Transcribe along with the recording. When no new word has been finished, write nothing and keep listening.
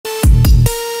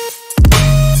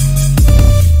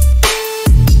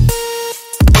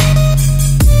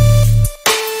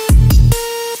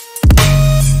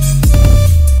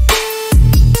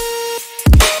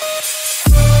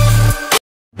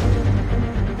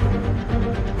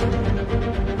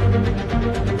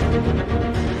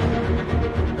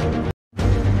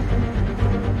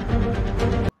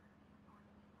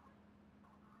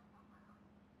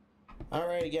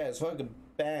Guys, welcome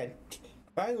back.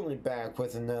 Finally back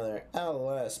with another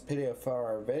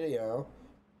LSPDFR video.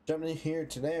 Jumping in here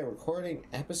today, recording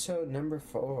episode number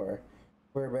 4.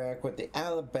 We're back with the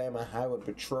Alabama Highway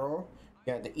Patrol.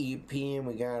 We got the EP and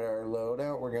we got our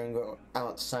loadout. We're gonna go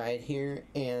outside here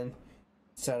and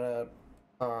set up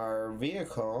our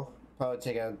vehicle. Probably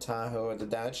take out a Tahoe or the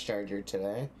Dodge Charger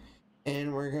today.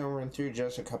 And we're gonna run through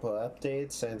just a couple of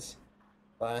updates since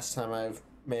last time I've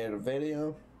made a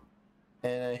video.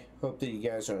 And I hope that you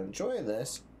guys will enjoy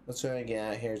this. Let's go and get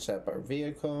out here, set up our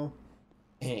vehicle,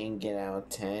 and get out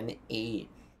 10-8.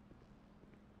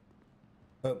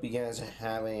 Hope you guys are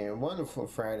having a wonderful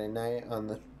Friday night on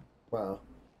the, well,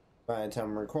 by the time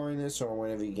I'm recording this or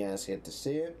whenever you guys get to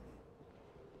see it.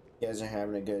 You guys are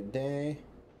having a good day.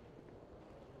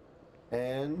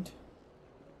 And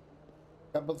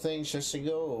a couple things just to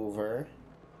go over.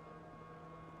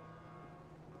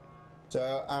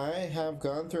 So I have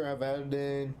gone through, I've added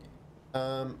in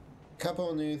a couple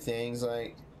of new things,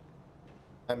 like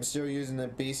I'm still using the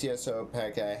BCSO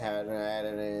pack I had, and I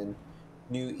added in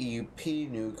new EUP,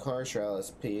 new cars for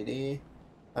LSPD.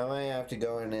 I might have to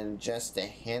go in and adjust the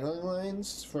handling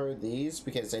lines for these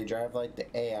because they drive like the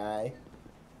AI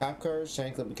cop cars,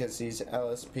 frankly, because these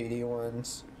LSPD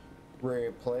ones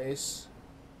replace.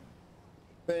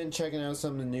 Been checking out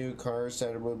some of the new cars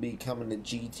that will be coming to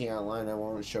GT Online. I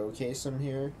won't showcase them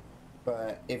here,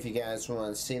 but if you guys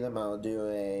want to see them, I'll do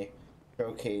a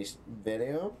showcase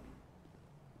video.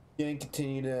 Gonna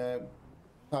continue to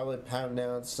probably pound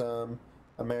down some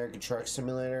American Truck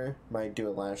Simulator. Might do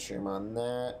a live stream on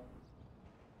that.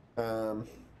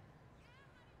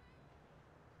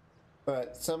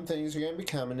 But some things are gonna be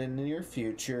coming in the near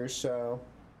future, so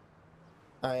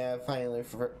I have finally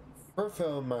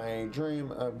fulfill my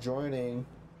dream of joining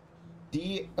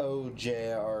DOJRP.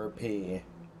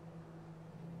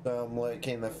 So I'm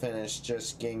looking to finish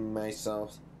just getting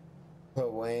myself put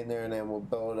away in there, and then we'll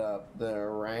build up the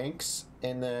ranks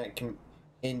in that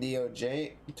in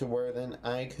DOJ to where then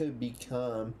I could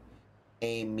become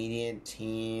a media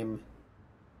team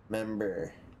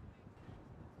member.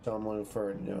 So I'm looking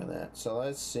forward to doing that. So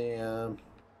let's see,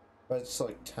 let's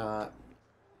select top.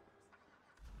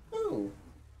 Ooh.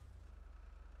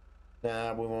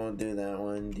 Nah, we won't do that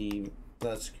one.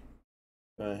 Let's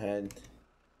go ahead.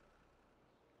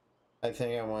 I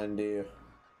think I want to do.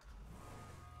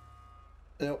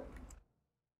 Nope.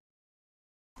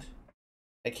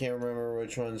 I can't remember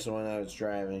which one's the one I was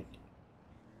driving.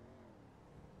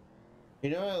 You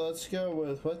know what? Let's go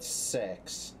with what's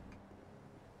 6.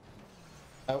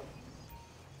 Oh.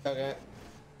 Okay.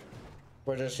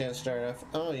 We're just gonna start off.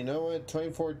 Oh, you know what?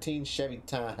 2014 Chevy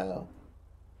Tahoe.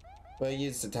 Well, I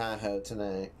used the Tahoe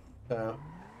tonight, so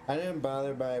I didn't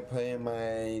bother by putting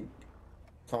my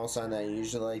call sign that I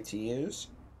usually like to use.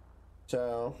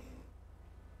 So,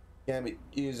 gonna be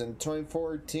using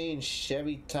 2014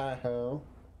 Chevy Tahoe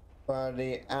by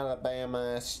the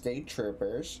Alabama State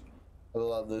Troopers. I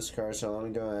love this car, so let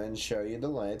me go ahead and show you the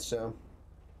lights. So,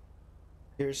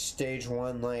 here's stage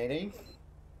 1 lighting,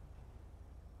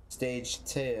 stage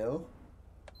 2,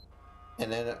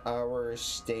 and then our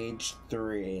stage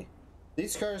 3.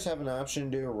 These cars have an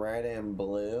option to do red and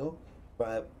blue,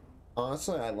 but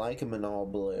honestly, I like them in all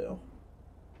blue.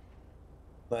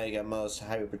 Like at most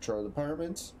highway patrol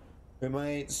departments. We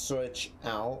might switch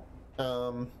out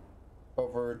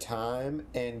over time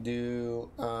and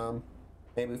do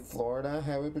maybe Florida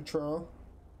highway patrol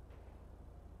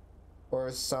or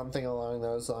something along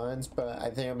those lines, but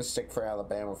I think I'm gonna stick for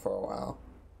Alabama for a while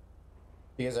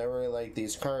because I really like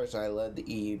these cars and I love the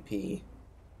EUP.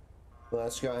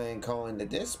 Let's go ahead and call in the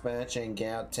dispatch and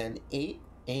get out 10-8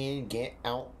 and get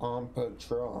out on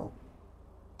patrol.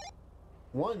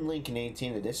 1 Lincoln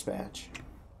 18 to dispatch.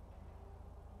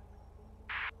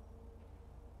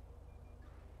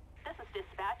 This is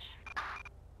dispatch.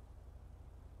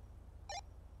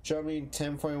 Show me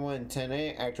 10.1,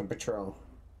 10-8, active patrol.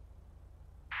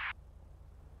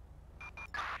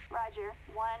 Roger.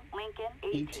 1 Lincoln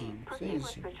 18. Proceed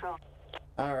with patrol.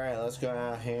 Alright, let's go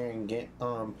out here and get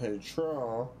on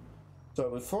patrol. So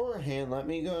beforehand, let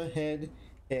me go ahead and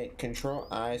hit Control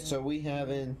I. So we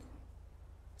have in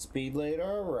speed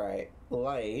radar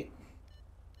light,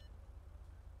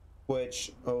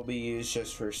 which will be used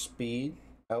just for speed.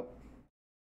 Oh,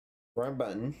 wrong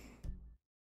button.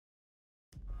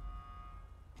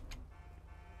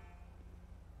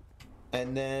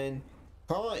 And then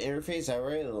call out interface. I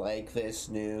really like this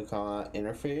new call out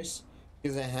interface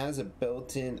because it has a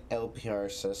built-in LPR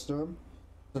system.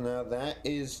 So now that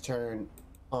is turned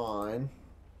on.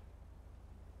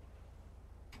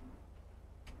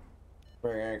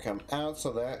 We're gonna come out,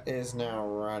 so that is now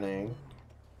running.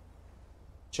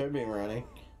 Should be running.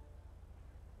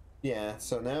 Yeah,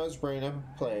 so now it's bringing up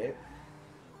a plate.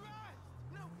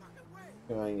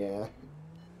 Come on, yeah.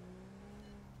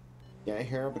 Yeah,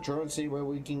 here on patrol and see what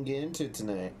we can get into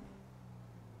tonight.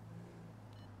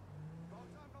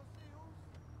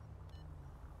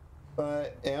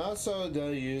 But it also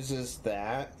uses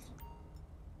that.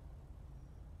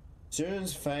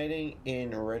 Students fighting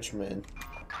in Richmond.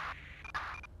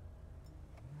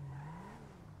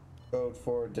 Code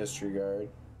 4 disregard.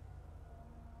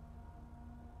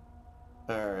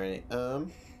 Alright,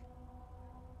 I'm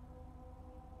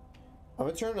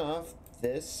gonna turn off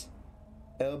this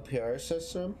LPR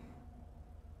system.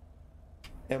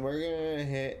 And we're gonna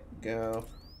hit go.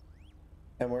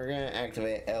 And we're gonna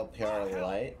activate LPR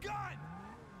light.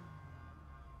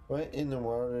 What in the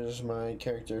world is my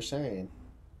character saying?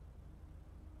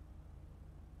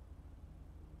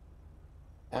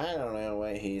 I don't know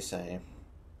what he's saying.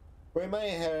 We might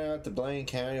head out to Blaine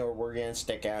County, or we're gonna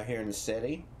stick out here in the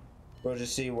city. We'll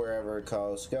just see wherever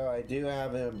calls go. I do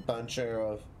have a bunch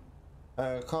of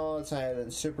call-outs. I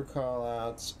have super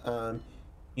call-outs,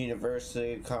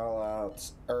 university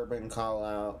call-outs, urban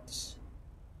call-outs.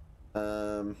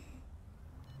 I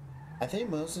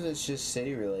think most of it's just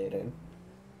city related.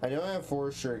 I know I have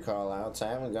forestry call-outs. I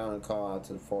haven't gone to call-out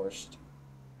to the forest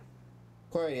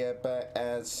quite yet, but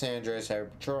as San Andreas Highway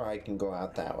Patrol, I can go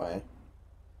out that way.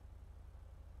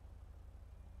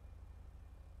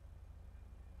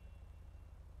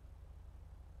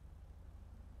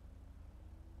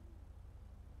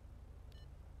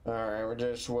 Alright, we're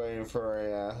just waiting for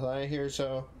a light here.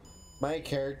 So, my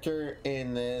character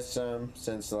in this,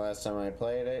 since the last time I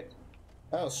played it...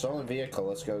 Oh, stolen vehicle,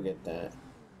 let's go get that.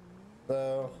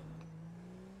 So,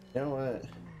 you know what?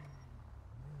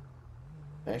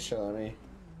 Actually, let me...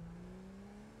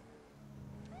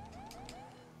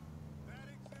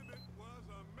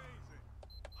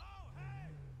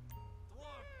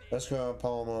 Let's go and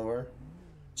pull him over.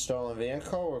 Stolen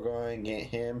vehicle, we're going to get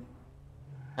him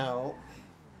out.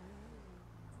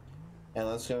 And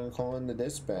let's go and call in the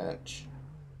dispatch.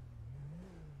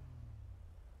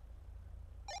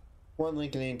 1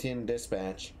 Lincoln 18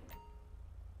 dispatch.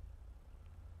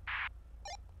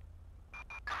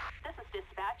 This is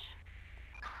dispatch.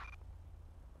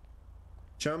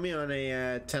 Show me on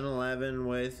a 1011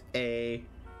 with a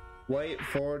white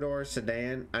 4-door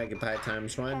sedan, occupied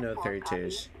 ×1, no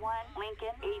 32s. 1 Lincoln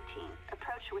 18.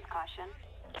 Approach with caution.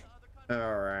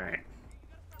 Alright.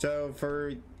 So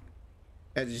for,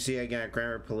 as you see, I got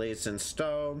grammar police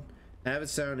installed. I have it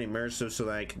set on immersive so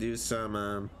that I can do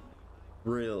some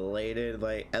related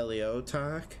like LEO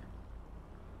talk.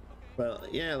 Well,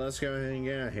 yeah, let's go ahead and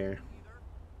get out here.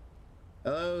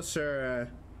 Hello, sir.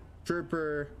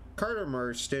 Trooper Carter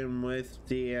Marston with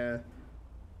the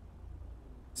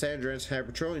San Andreas Highway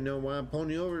Patrol. You know why I'm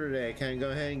pulling you over today? Can I go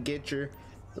ahead and get your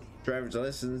driver's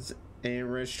license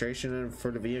and registration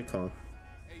for the vehicle?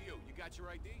 Hey, you got your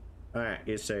ID? Alright,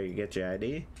 yes sir, you get your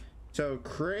ID. So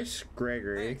Chris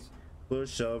Gregory, Blue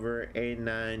Silver,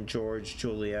 89 George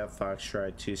Juliet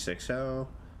Foxtrot 260,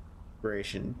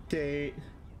 expiration date.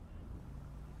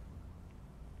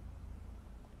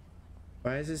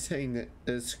 Why is it saying that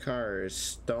this car is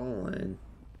stolen?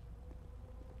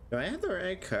 Do I have the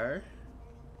right car?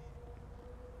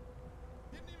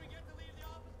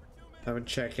 I'm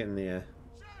checking the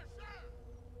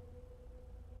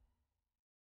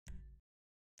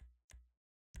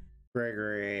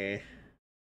Gregory.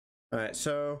 Alright,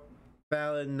 so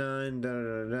valid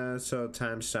none, so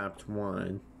time stopped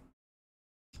 1.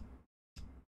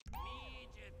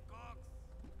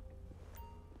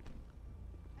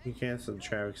 You canceled the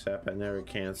traffic stop. I never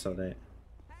canceled it.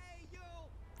 Hey, you!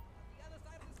 The other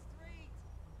side of the street!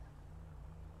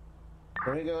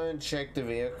 Let me go ahead and check the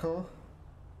vehicle.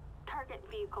 Target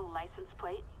vehicle license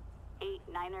plate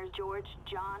 89er George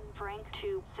John Frank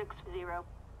 260.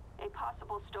 A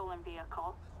possible stolen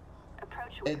vehicle.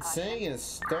 Approach with It's caution. saying it's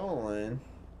stolen.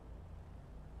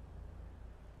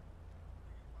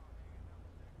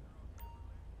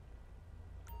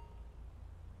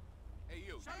 Hey,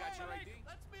 you got your ID?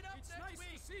 Let's meet up next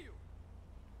week! To see you.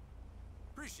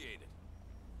 Appreciate it.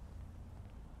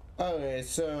 Okay,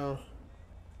 so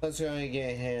let's go and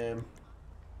get him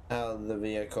out of the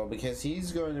vehicle because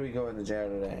he's going to be going to jail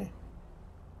today.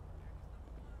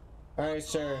 Alright,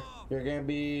 sir. You're going to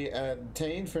be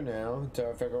detained for now until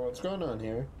I figure out what's going on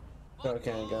here. So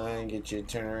can I go ahead and get you to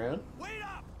turn around? Wait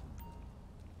up!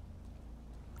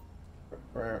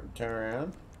 Turn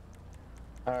around.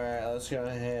 Alright, let's go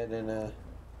ahead and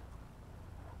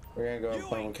we're gonna go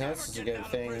bum cuts. It's a good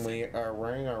thing we are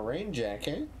wearing our rain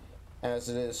jacket as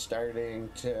it is starting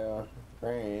to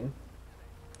rain.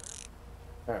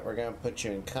 Alright, we're gonna put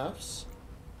you in cuffs.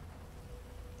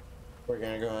 We're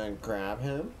gonna go and grab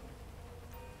him.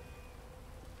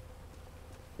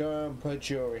 Go ahead and put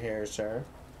you over here, sir.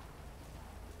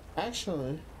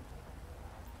 Actually,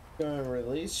 go ahead and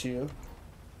release you.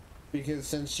 Because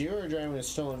since you are driving a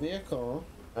stolen vehicle,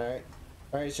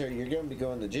 alright, sir, you're gonna be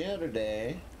going to jail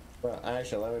today. Well,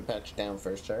 actually, let me pat you down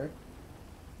first, sir.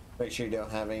 Make sure you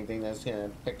don't have anything that's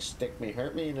gonna stick me,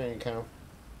 hurt me in any kind of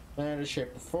manner,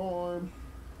 shape, or form.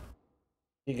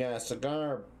 You got a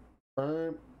cigar,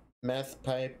 burnt meth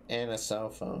pipe, and a cell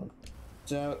phone.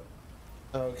 So,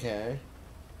 okay.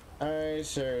 Alright,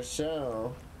 sir,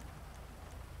 so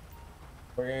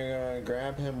we're gonna go and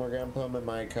grab him, we're gonna put him in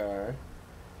my car.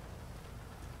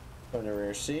 Put in the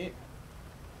rear seat.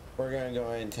 We're gonna go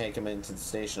ahead and take him into the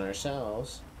station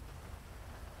ourselves.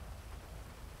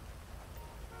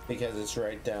 Because it's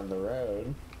right down the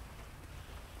road.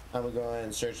 I'm gonna go ahead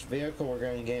and search the vehicle. We're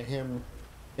gonna get him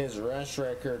his arrest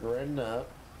record written up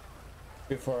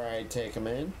before I take him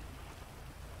in.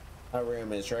 I'll read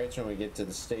him his rights when we get to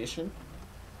the station.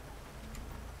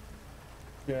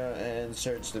 Go and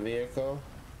search the vehicle.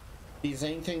 Because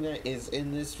anything that is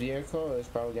in this vehicle is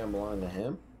probably gonna belong to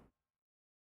him.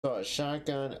 So a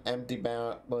shotgun, empty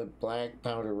barrel with black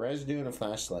powder residue, and a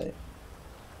flashlight.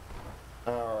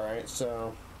 Alright,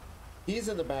 so he's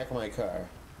in the back of my car.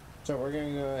 So we're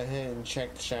gonna go ahead and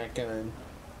check the shotgun,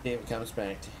 see if it comes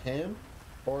back to him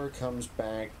or comes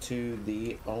back to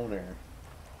the owner.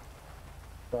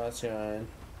 So let's go ahead and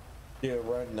do a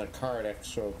run the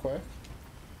Cardex real quick.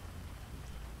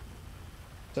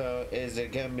 So is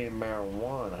it gonna be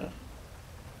marijuana?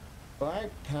 Black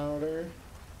powder,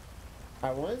 I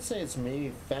want to say it's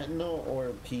maybe fentanyl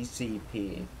or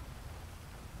PCP.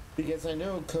 Because I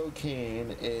know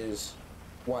cocaine is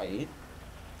white.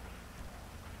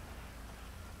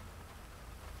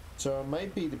 So it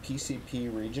might be the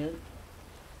PCP region.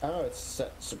 Oh, it's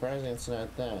surprising it's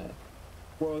not that.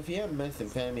 Well, if you have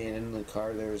methamphetamine in the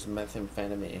car, there's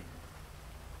methamphetamine.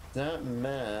 It's not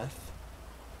meth.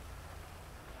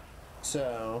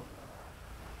 So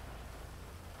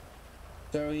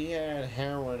he had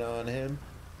heroin on him.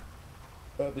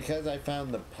 But because I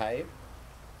found the pipe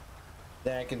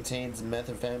that contains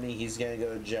methamphetamine, he's gonna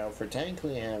go to jail for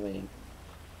technically having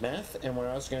meth, and we're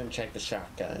also gonna check the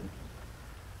shotgun.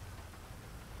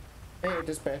 Hey,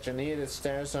 dispatcher, need a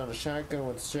status on a shotgun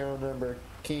with serial number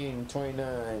King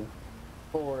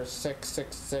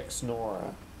 294666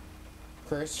 Nora.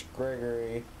 Chris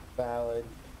Gregory, valid.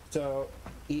 So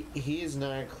he is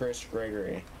not Chris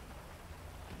Gregory.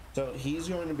 So he's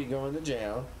going to be going to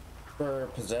jail for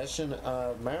possession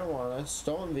of marijuana,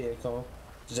 stolen vehicle,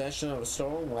 possession of a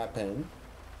stolen weapon.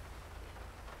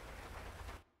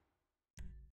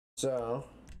 So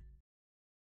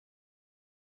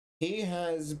he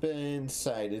has been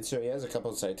cited, so he has a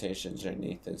couple of citations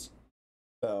underneath this.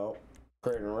 So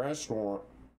create an arrest warrant,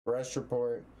 arrest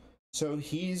report. So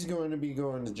he's going to be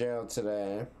going to jail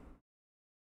today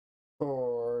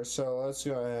for, so let's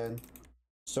go ahead,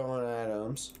 stolen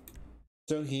items.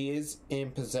 So he is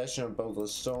in possession of both a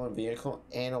stolen vehicle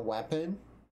and a weapon.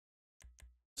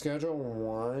 Schedule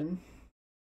 1,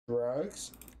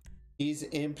 drugs. He's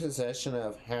in possession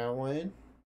of heroin.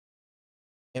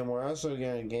 And we're also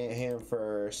going to get him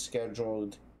for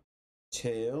scheduled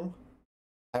 2.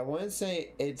 I wouldn't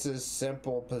say it's a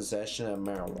simple possession of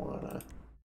marijuana,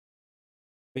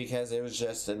 because it was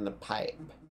just in the pipe.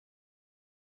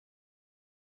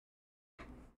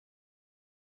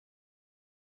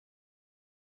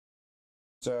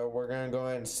 So we're going to go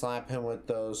ahead and slap him with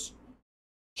those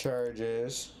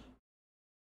charges.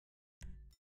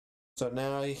 So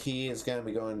now he is going to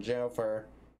be going to jail for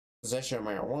possession of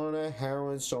marijuana,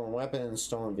 heroin, stolen weapon, and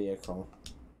stolen vehicle.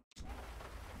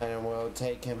 And we'll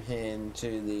take him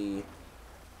into the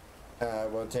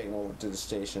we'll take him over to the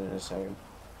station in a second.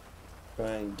 Go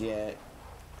ahead and get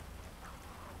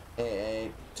a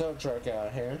tow truck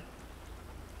out here.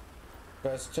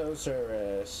 Press tow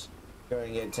service. Go ahead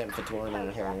and get 1051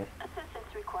 out here.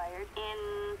 Assistance required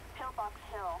in Pillbox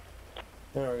Hill.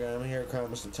 There we go. Here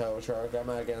comes the tow truck. I'm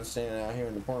not gonna stand out here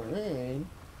in the pouring rain.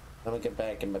 I'm gonna get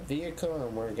back in my vehicle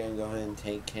and we're gonna go ahead and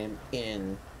take him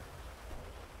in.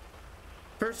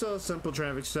 First of all, simple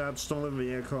traffic stop, stolen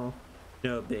vehicle,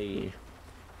 no biggie.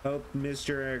 Hope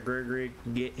Mr. Gregory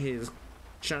can get his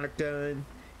shotgun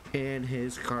and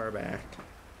his car back.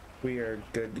 We are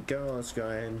good to go. Let's go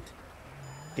ahead and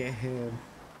get him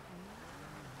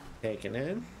taken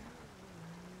in.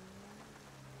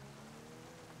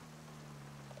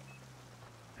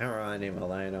 Alright, I need my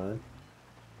light on.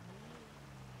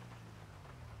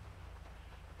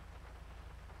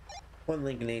 One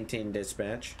Lincoln 18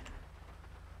 dispatch.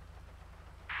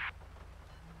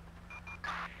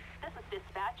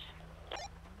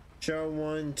 Show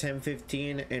 1,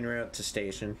 10:15 en route to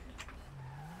station.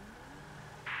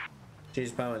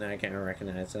 She's probably not gonna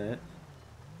recognize that.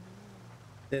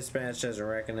 Dispatch doesn't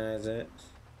recognize it.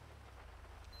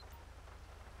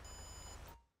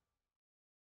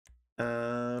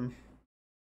 I'm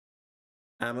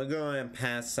gonna go and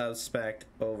pass suspect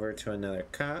over to another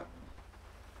cop.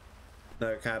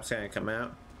 Another cop's gonna come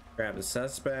out, grab the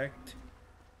suspect,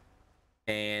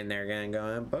 and they're gonna go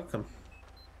and book him.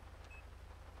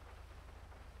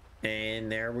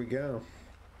 And there we go.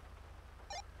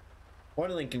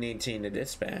 1 Lincoln 18 to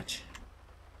dispatch.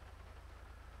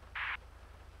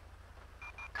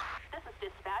 This is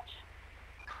dispatch.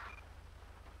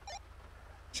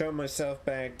 Show myself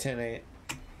back 10-8.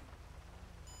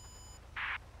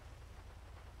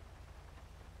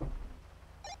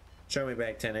 Show me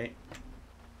back 10-8.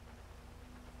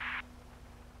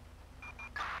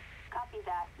 Copy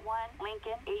that. 1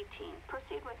 Lincoln 18.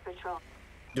 Proceed with patrol.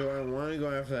 Do I want to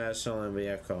go after that stolen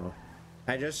vehicle?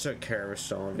 I just took care of a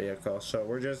stolen vehicle, so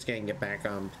we're just gonna get back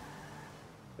on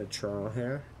patrol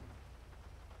here.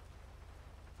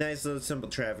 Nice little simple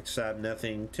traffic stop,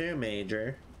 nothing too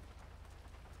major.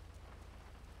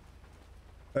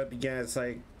 Hope you guys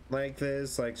like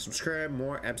this, subscribe.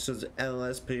 More episodes of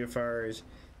LSPDFRs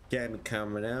gonna be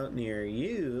coming out near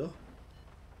you.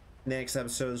 Next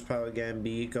episode is probably gonna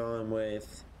be going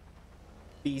with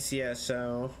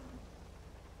BCSO,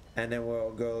 and then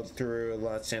we'll go through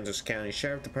Los Angeles County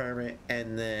Sheriff Department,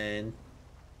 and then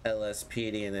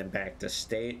LSPD, and then back to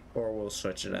state, or we'll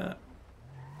switch it up.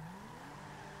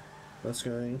 Let's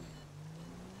go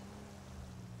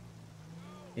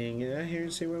and get out here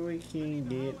and see what we can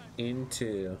get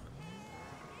into.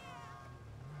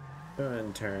 Go ahead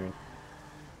and turn.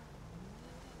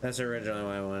 That's originally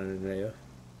what I wanted to do.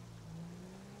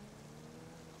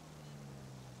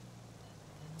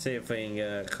 See if we can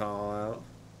get a call out.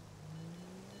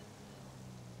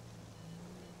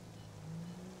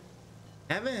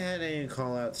 Haven't had any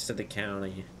call outs to the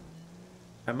county.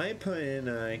 I might put in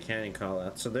a county call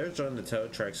out. So there's one of the tow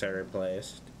trucks I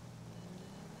replaced.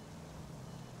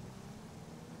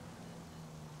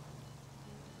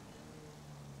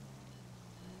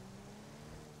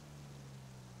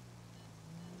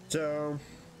 So,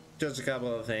 just a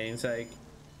couple of things,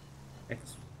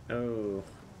 oh,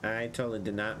 I totally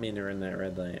did not mean to run that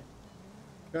red light.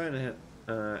 Go ahead and hit,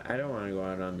 I don't want to go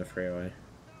out on the freeway.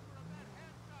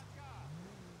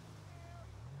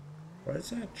 What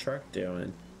is that truck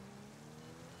doing?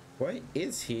 What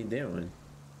is he doing?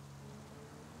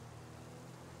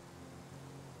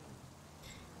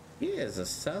 He is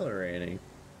accelerating.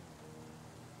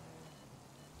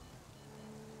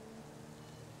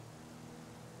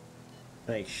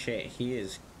 Like shit, he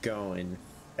is going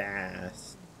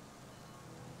fast.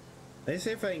 Let's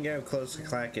see if I can get up close to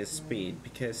clock his speed,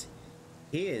 because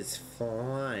he is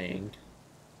flying.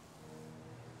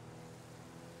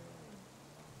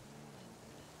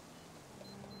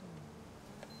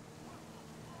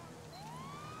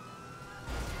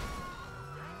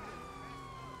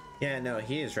 Yeah, no,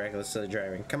 he is recklessly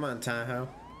driving. Come on, Tahoe.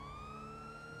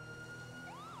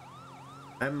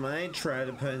 I might try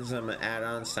to put some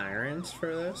add-on sirens for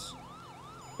this.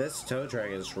 This tow truck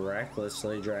is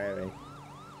recklessly driving.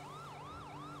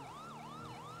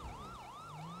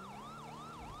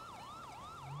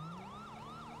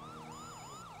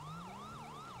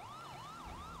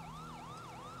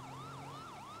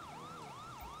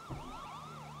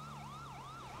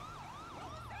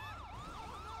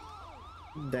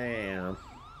 Damn.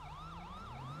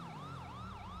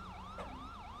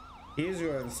 He's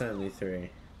going 73.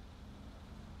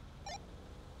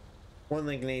 1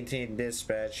 Lincoln 18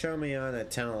 dispatch. Show me on a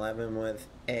 1011 with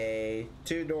a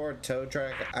 2-door tow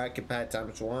truck occupied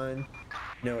 ×1.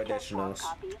 No additionals.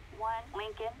 Copy. 1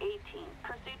 Lincoln 18.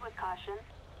 Proceed with caution.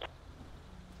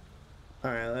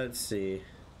 Alright, let's see.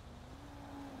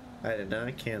 I did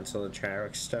not cancel the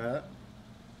traffic stop.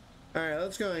 Alright,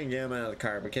 let's go ahead and get him out of the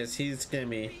car, because he's gonna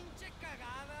be...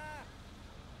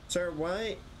 Sir,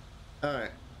 why?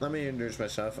 Alright, let me introduce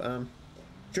myself.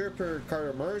 Trooper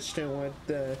Carter Marston with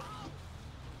the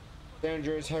San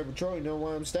Andreas Highway Patrol. You know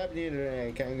why I'm stopping you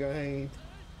today? Can I go ahead and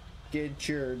get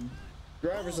your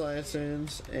driver's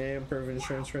license and proof of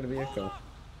insurance for the vehicle?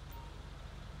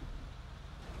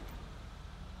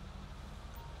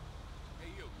 Hey,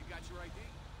 you got your ID?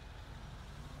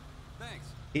 Thanks.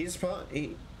 He's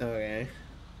probably... Okay.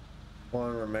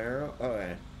 Juan Romero?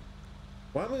 Okay.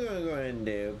 What I'm going to go ahead and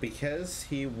do, because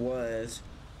he was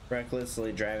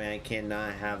recklessly driving, I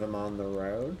cannot have him on the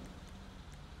road.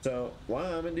 So, what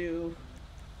I'm going to do...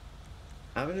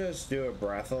 I'm going to just do a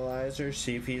breathalyzer,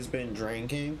 see if he's been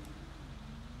drinking.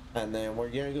 And then we're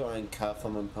gonna go and cuff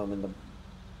him and put him in the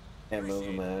and move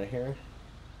him out of here.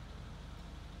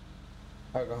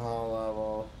 Alcohol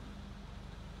level.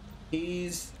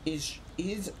 He's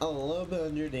a little bit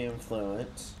under the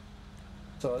influence.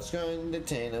 So let's go and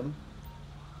detain him.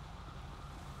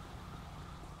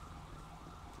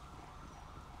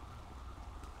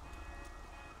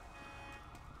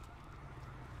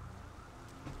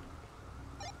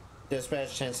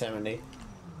 Dispatch 1070.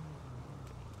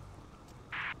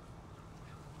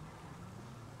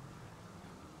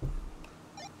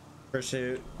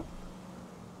 Pursuit.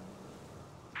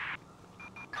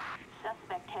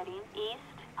 Suspect heading east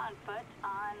on foot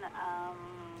on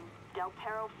Del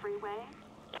Perro Freeway.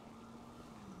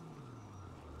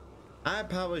 I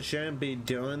probably shouldn't be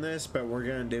doing this, but we're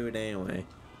gonna do it anyway.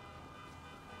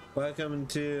 Welcome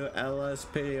to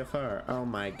LSPDFR. Oh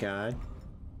my god.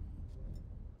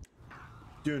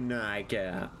 Do not get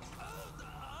out.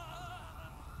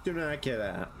 Do not get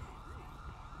out.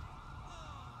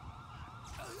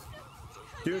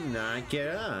 Do not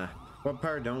get up. What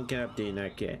part don't get up do you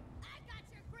not get?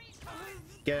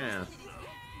 Get out.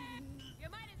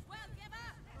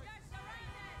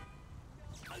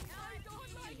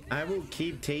 I will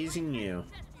keep tasing you.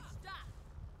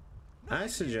 I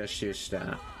suggest you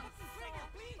stop.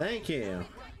 Thank you.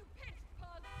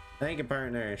 Thank you,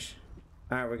 partners.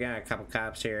 Alright, we got a couple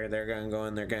cops here. They're gonna go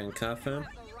in, they're gonna cuff him.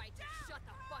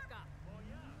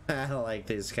 I like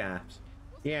these cops.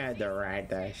 You had the right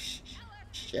to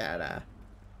shut up.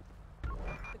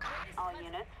 All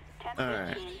units,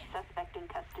 1015, suspect in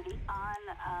custody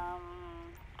on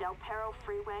Del Perro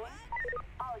Freeway.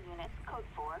 All units, code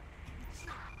 4.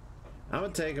 I'm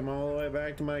gonna take him all the way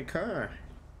back to my car.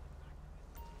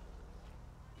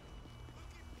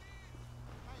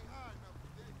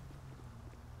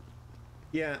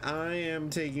 Yeah, I am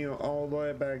taking you all the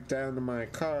way back down to my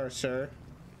car, sir.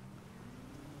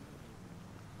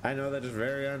 I know that is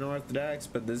very unorthodox,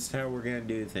 but this is how we're gonna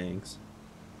do things.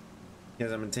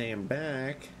 Because I'm gonna take him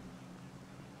back.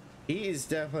 He is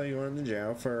definitely going to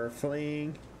jail for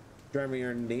fleeing, driving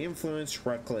under the influence,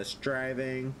 reckless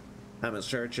driving. I'm gonna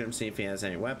search him, see if he has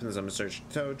any weapons. I'm gonna search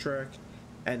the tow truck,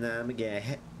 and then I'm gonna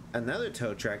get another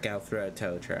tow truck out through a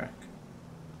tow truck.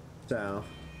 So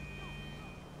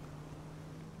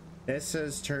this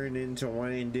has turned into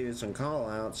wanting to do some call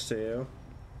outs too.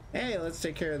 Hey, let's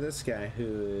take care of this guy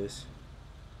who is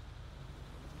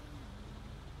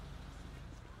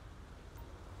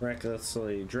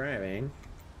recklessly driving.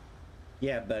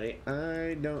 Yeah, buddy,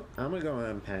 I'm gonna go ahead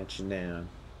and patch you down.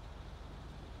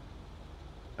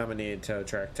 I'm gonna need a tow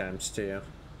truck times 2.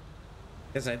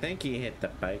 Because I think he hit the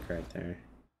bike right there.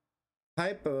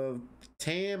 Pipe of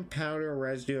tan powder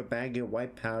residue, a bag of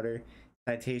white powder,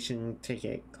 citation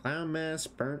ticket, clown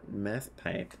mask, burnt meth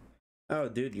pipe. Oh,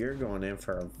 dude, you're going in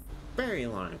for a very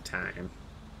long time.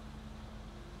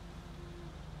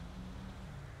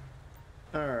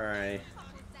 Alright.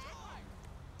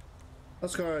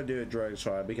 Let's go ahead and do a drug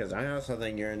swab because I also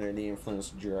think you're under the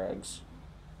influence of drugs.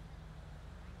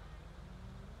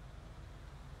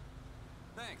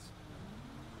 Thanks.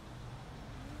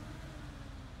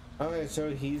 Okay,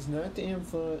 so he's not the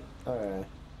influence. Alright.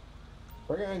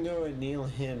 We're gonna go and kneel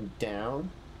him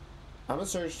down. I'm gonna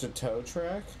search the tow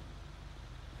truck.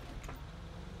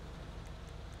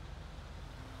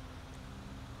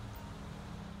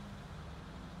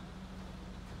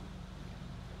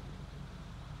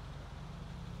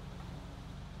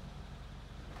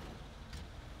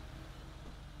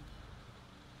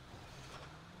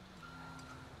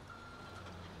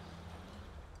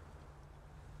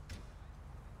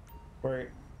 Wait.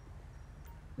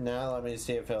 Now let me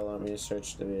see if it'll let me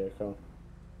search the vehicle.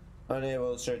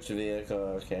 Unable to search the vehicle.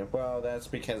 Okay, well that's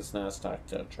because it's not a stock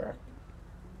tow truck.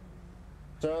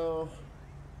 So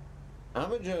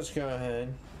I'm gonna just go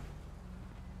ahead.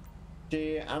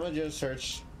 See, I'm gonna just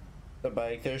search the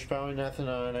bike. There's probably nothing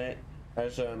on it. I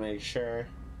just wanna make sure.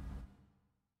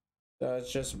 So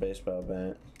it's just a baseball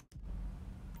bat.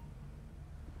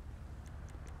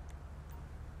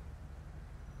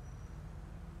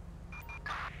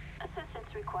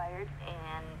 Assistance required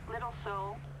in Little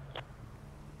Seoul.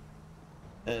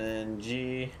 And then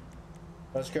G.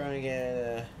 Let's go and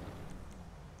get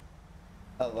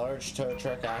a large tow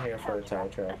truck out here for a tow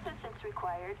truck. Assistance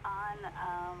required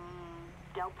on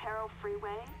Del Perro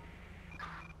Freeway.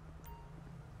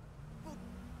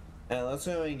 And let's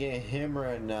go and get him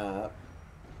run up.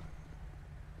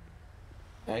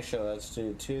 Actually, let's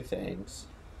do 2 things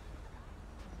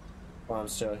while I'm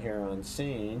still here on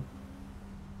scene.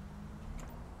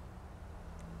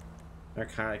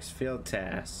 Narcotics field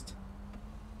test.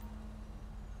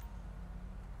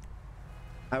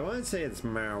 I want to say it's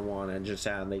marijuana just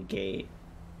out of the gate.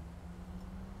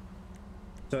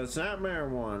 So it's not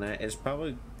marijuana, it's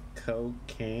probably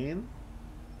cocaine.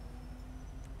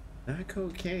 Not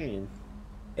cocaine.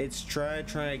 It's try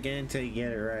again until you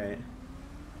get it right.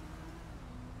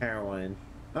 Heroin.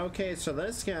 Okay, so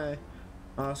this guy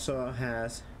also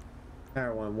has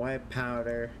heroin, white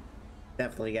powder.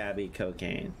 Definitely gotta be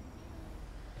cocaine.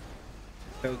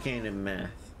 Cocaine and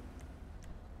meth.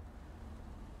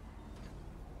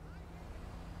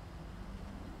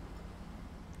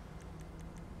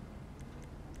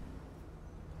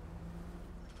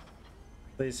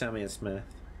 Please tell me it's meth.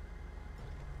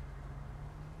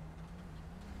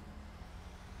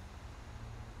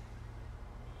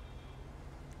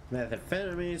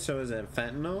 Methamphetamine, so is it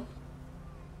fentanyl?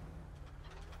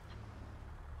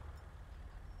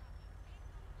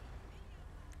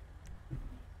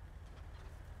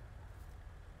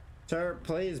 Sir,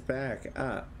 please back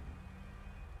up.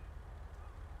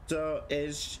 So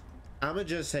I'm gonna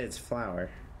just say it's flour.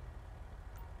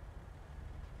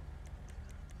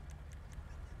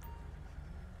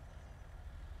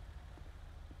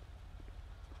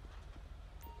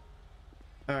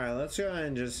 Alright, let's go ahead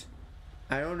and just...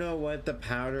 I don't know what the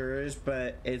powder is,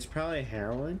 but it's probably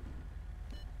heroin.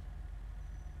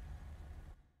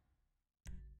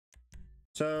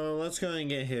 So let's go ahead and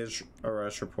get his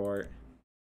arrest report.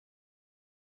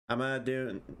 I'm gonna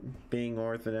do being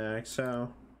orthodox,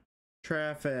 so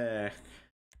traffic.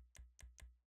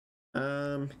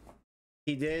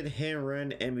 He did hit and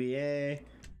run NBA,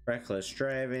 reckless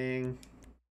driving,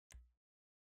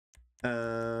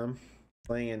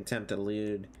 playing attempt to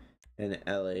elude an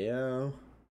LAO,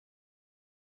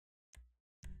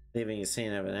 leaving a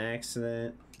scene of an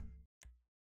accident,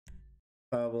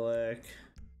 public.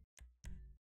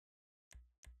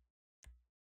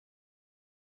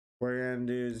 We're gonna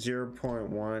do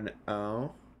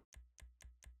 0.10.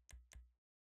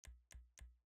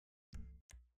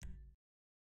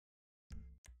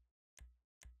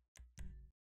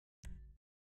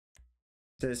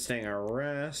 Assisting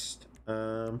arrest.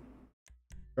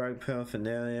 Drug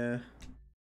paraphernalia.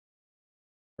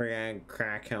 We're gonna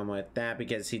crack him with that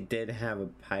because he did have a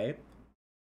pipe.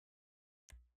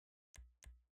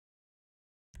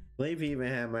 I believe he even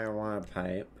had marijuana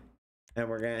pipe. And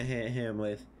we're gonna hit him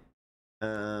with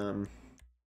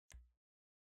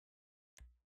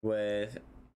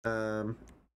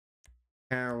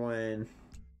heroin,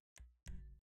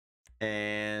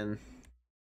 and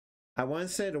I want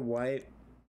to say the white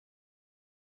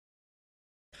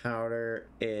powder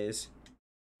is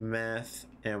meth,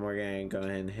 and we're gonna go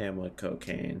ahead and hit him with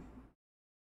cocaine.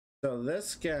 So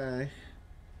this guy,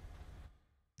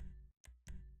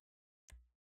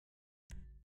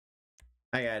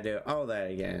 I gotta do all that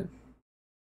again.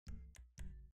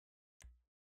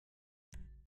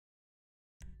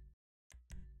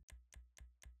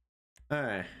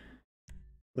 Alright.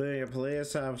 Looting a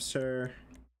police officer.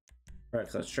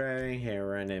 Reckless driving. Here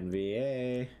run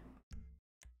MVA.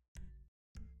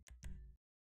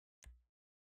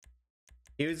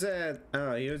 He was at,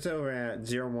 oh, he was over at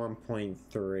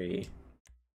 01.3.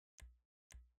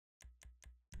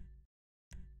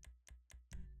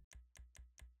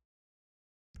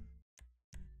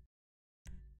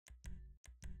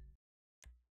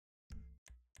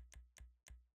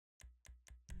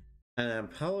 And then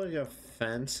public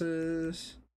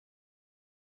offenses.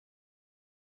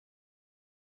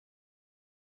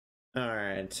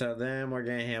 Alright, so then we're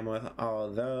gonna hit him with all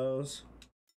of those.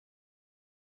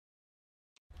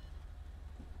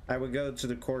 I would go to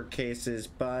the court cases,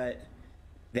 but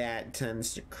that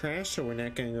tends to crash, so we're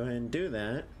not gonna go ahead and do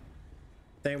that.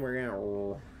 Then we're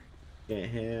gonna get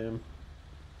him.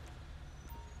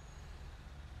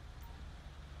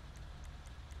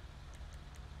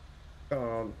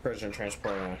 Prison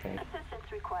transport. Okay.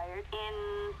 Assistance required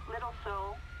in Little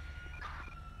Seoul.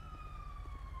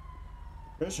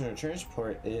 Prisoner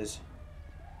transport is...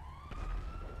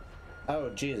 Oh,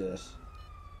 Jesus.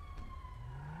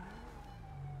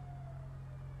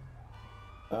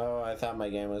 Oh, I thought my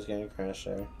game was gonna crash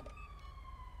there.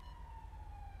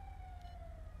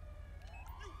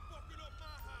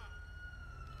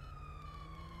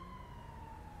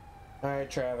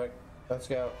 Alright, traffic. Let's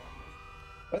go.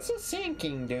 What's the Sand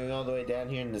King doing all the way down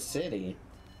here in the city?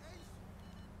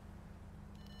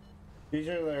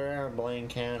 Usually they're around Blaine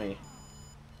County.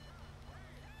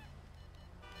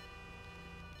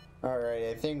 Alright,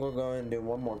 I think we'll go ahead and do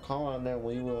one more call on that.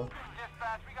 We will.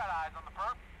 Dispatch, we got eyes on the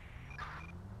perp.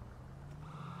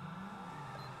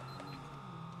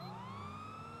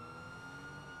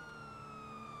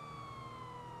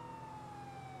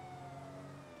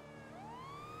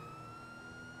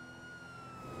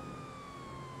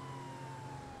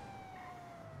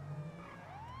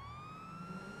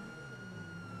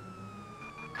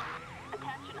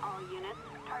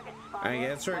 Target spotted. I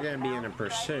guess we're gonna be in a Westbound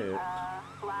pursuit.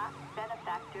 Black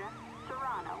Benefactor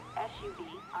Serrano SUV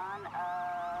on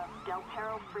Del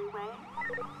Perro Freeway.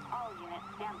 All units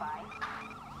stand by.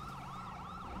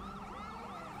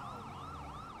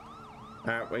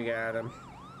 Alright, we got him.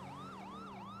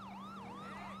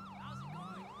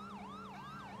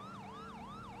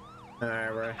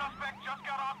 Alright, we're... Suspect just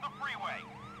got off the freeway.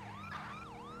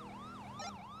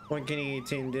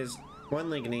 1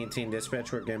 Lincoln 18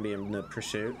 dispatch, we're gonna be in the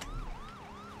pursuit.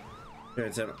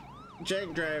 Good, so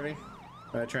Jake driving.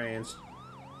 Trans.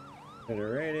 Go to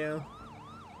radio.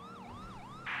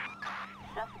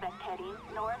 Suspect heading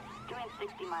north, doing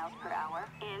 60 miles per hour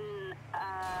in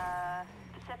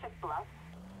Pacific Bluff.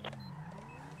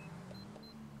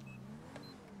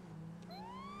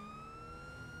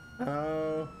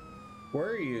 Oh, where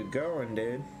are you going,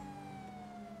 dude?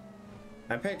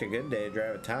 I picked a good day to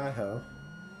drive a Tahoe.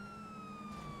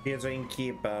 Because we can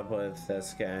keep up with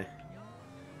this guy.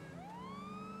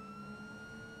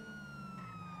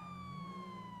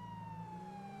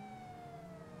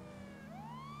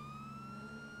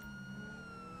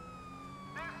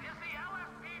 This is the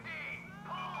LSPD.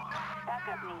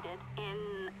 Backup needed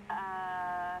in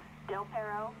Del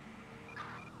Perro.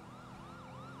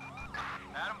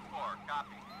 Adam 4,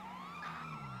 copy.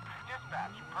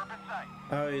 Dispatch, purpose site.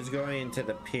 Oh, he's going into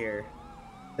the pier.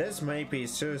 This might be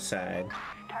suicide.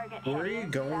 Target Where are you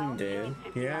heading going, south, dude?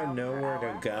 50 You have miles nowhere per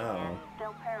to hour go. in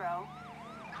Del Perro.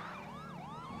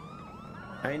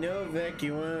 I know, Vic,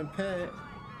 you want a pet.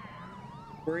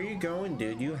 Where are you going,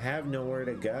 dude? You have nowhere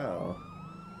to go.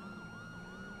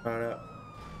 Oh, no.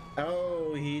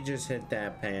 Oh, he just hit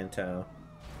that panto.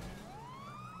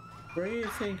 Where do you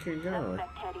think you're going?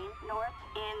 Suspect heading north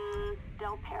in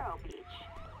Del Perro Beach.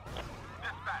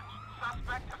 Dispatch,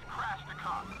 suspect has crashed a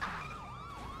cop.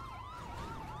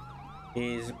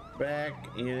 He's back,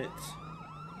 units.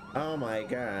 Oh my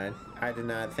god. I did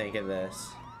not think of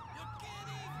this.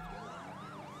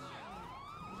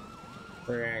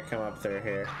 We're gonna come up through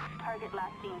here. Target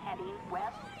last seen heading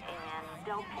west and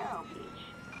Del Perro Beach.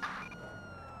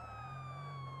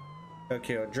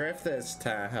 Okay, we'll drift this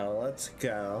Tahoe. Let's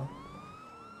go.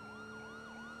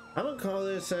 I'm gonna call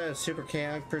this a super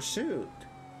chaotic pursuit.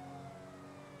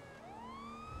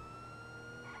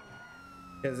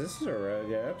 Because this is a really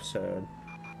good episode.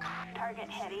 Target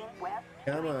heading west,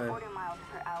 Come doing on. 40 miles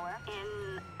per hour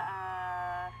in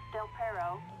Del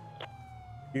Perro.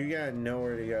 You got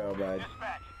nowhere to go, bud.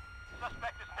 Dispatch,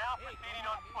 suspect is now proceeding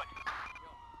on foot.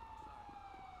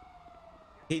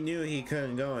 He knew he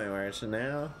couldn't go anywhere, so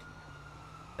now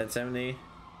at 70.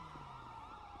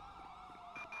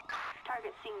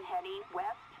 Target seen heading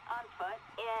west on foot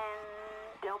in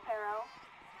Del Perro.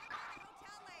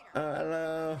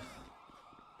 Hello.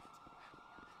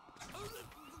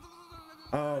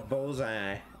 Oh,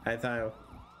 bullseye. I thought.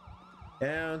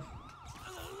 Down.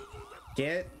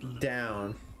 Get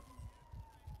down.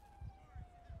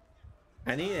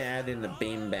 I need to add in the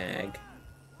beanbag.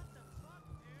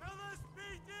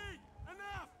 LSPD!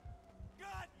 Enough!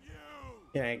 Got you!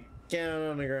 Yeah, get down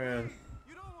on the ground.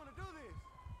 You don't want to do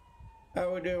this.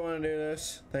 Oh, we do want to do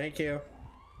this. Thank you.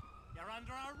 You're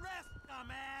under arrest,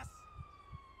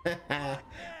 dumbass!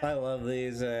 I love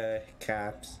these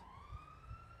cops.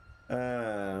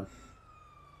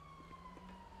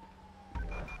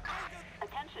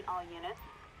 Attention all units.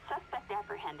 Suspect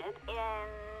apprehended in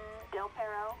Del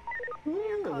Perro. Ooh,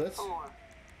 Near code let's 4.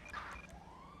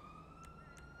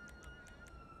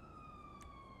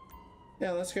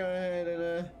 yeah, let's go ahead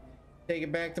and take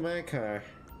it back to my car,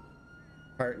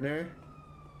 partner.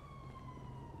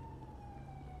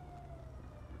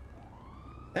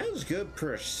 That was good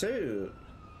pursuit.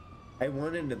 I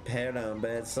wanted to pet him,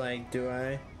 but it's like, do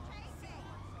I?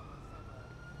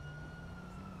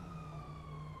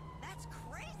 That's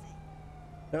crazy.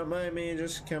 Don't mind me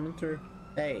just coming through.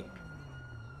 Hey,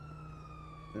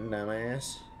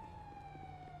 dumbass.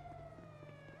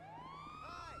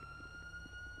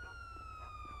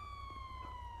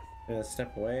 Gonna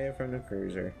step away from the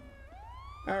cruiser.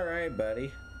 All right,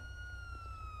 buddy.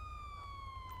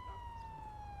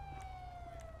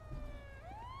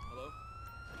 Hello?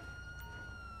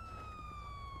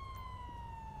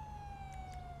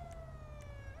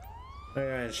 I'm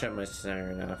gonna shut my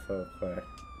siren off real quick.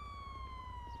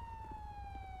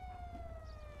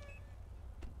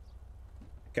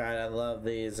 God, I love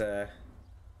these, Alright,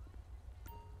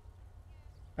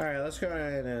 let's go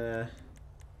ahead and,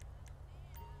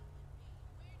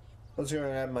 let's go ahead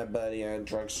and have my buddy on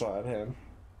drug swab him.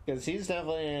 Because he's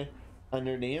definitely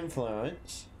under the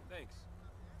influence. Thanks.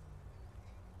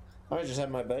 I might just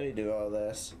have my buddy do all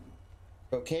this.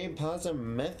 Cocaine, positive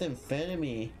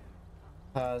methamphetamine.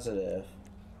 Positive.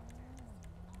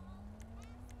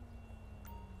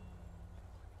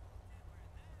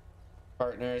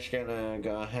 Partner's gonna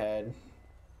go ahead.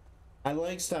 I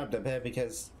like Stop the Pet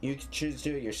because you can choose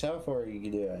to do it yourself or you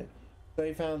can do it. So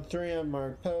you found 3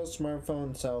 unmarked pills,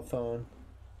 smartphone, cell phone,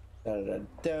 da da da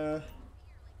da.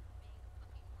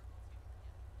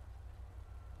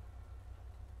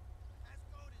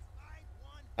 Passcode is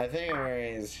 51. I think I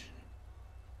raised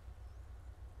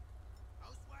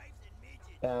Housewives and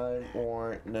midgets. valid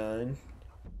warrant none.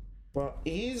 Well,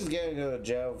 he's gonna go to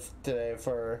jail today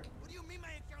for What do you mean my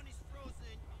account is frozen?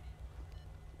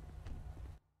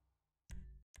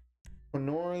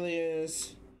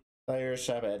 Cornelius. Player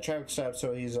stop at a traffic stop,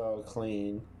 so he's all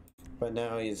clean. But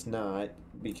now he's not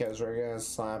because we're gonna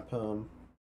slap him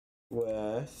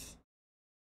with.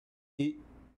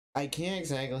 I can't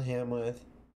exactly hit him with.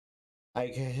 I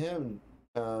can hit him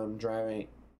driving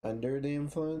under the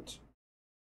influence.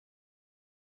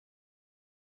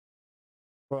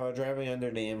 Well, driving under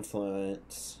the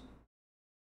influence.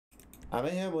 I'm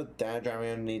gonna hit him with that. Driving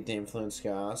underneath the influence.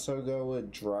 Can also go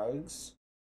with drugs.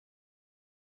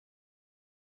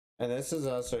 And this is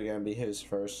also gonna be his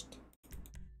first.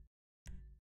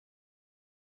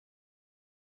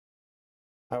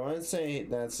 I want to say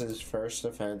that's his first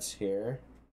offense here.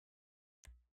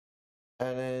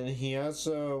 And then he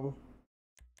also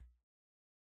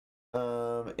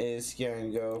is gonna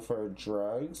go for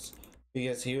drugs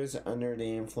because he was under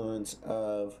the influence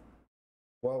of,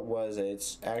 what was it?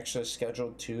 It's actually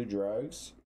Schedule 2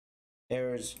 drugs. It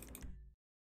was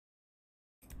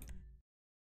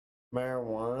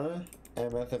marijuana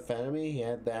and methamphetamine. He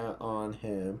had that on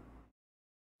him.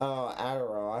 Oh,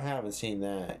 Adderall. I haven't seen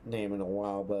that name in a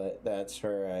while, but that's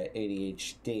for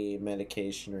ADHD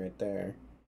medication right there.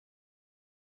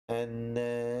 And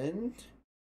then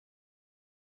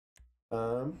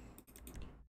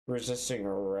resisting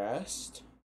arrest.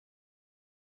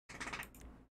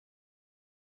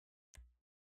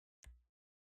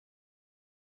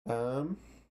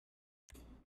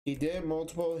 He did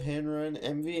multiple hit and run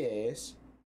MVAs,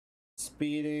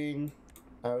 speeding,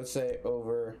 I would say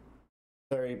over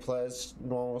 30 plus.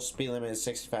 Normal speed limit is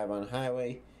 65 on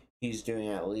highway. He's doing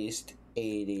at least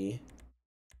 80.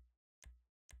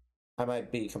 I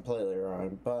might be completely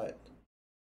wrong, but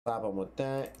slap him with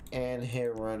that and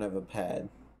hit run of a pad.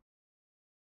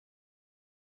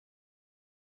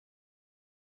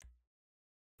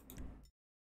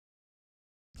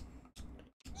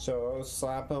 So I'll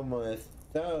slap him with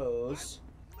those,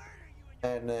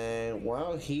 and then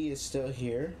while he is still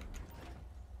here,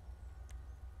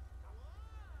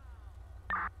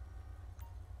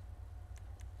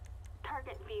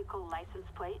 Target vehicle license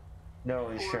plate. no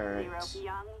 40 insurance.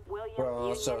 Young William We'll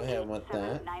also Union hit him with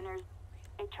that. 879ers.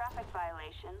 A traffic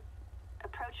violation.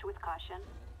 Approach with caution.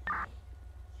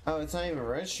 Oh, it's not even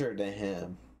registered to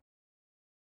him.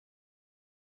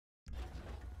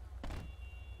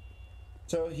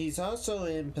 So he's also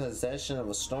in possession of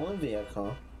a stolen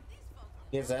vehicle,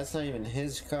 because that's not even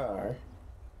his car.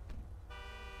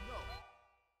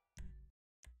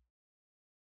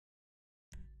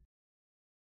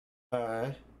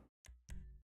 And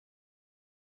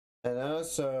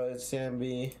also it's gonna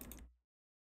be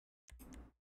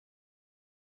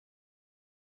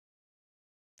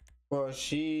well,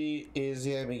 she is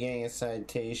gonna be getting a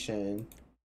citation.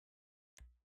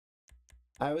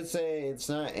 I would say it's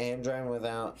not him driving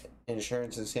without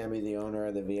insurance, it's gonna be the owner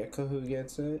of the vehicle who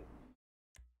gets it.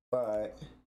 But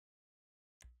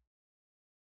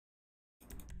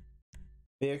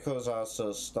vehicle is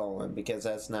also stolen because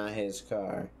that's not his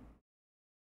car.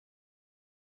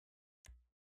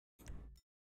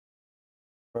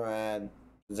 Or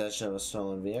possession of a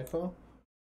stolen vehicle.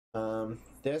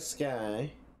 This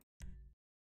guy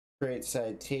creates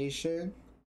citation.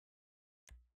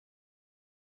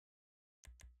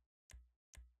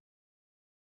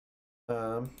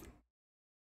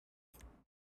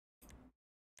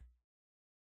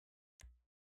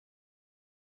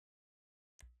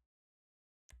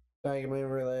 Document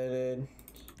related.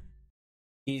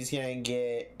 He's gonna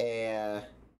get a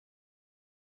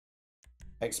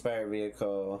expired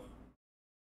vehicle.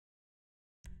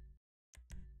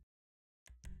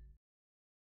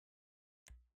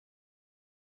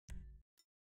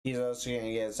 He's also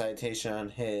gonna get a citation on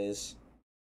his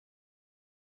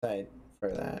side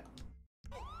for that.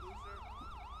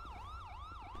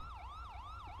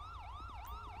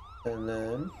 And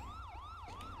then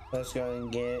let's go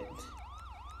and get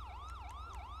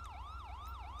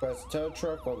press tow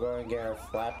truck. We'll go and get our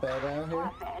flatbed out here.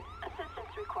 Flatbed.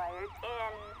 Assistance required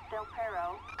in Del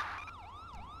Perro.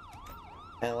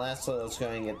 And lastly, let's go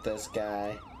and get this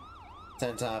guy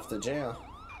sent off to jail.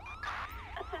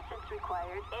 Assistance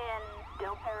required in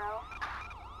Del Perro.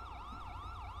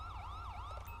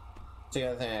 It's the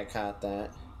other thing I caught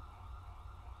that.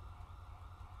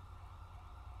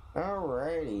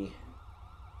 Alrighty.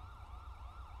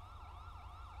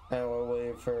 Now we'll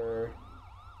wait for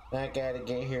that guy to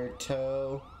get here.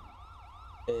 Tow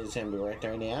is gonna be right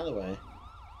there in the alleyway.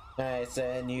 Nice,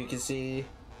 and you can see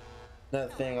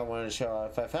another thing I want to show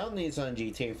off. I found these on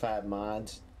GTA 5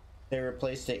 mods. They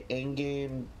replaced the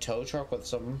in-game tow truck with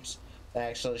some that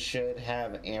actually should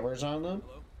have hammers on them.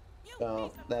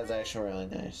 So that's actually really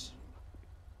nice.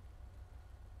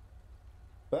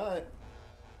 But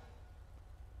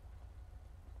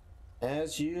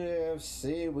as you have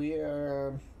seen, we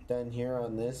are done here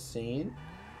on this scene.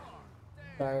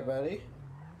 Sorry, buddy,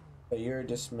 but you're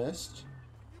dismissed.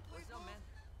 What's up,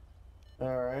 man?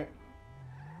 Alright.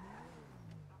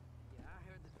 Yeah, I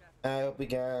heard the traffic. I hope you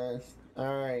guys.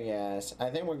 Alright, guys. I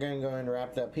think we're gonna go and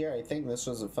wrap it up here. I think this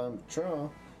was a fun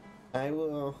patrol. I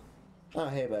will. Oh,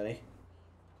 hey, buddy.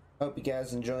 Hope you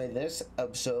guys enjoyed this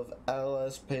episode of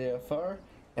LSPDFR.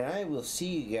 And I will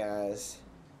see you guys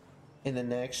in the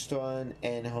next one.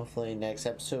 And hopefully, next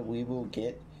episode, we will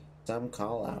get some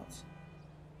call outs.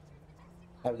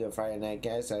 Have a good Friday night,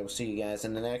 guys. I will see you guys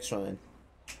in the next one.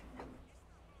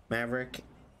 Maverick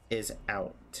is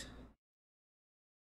out.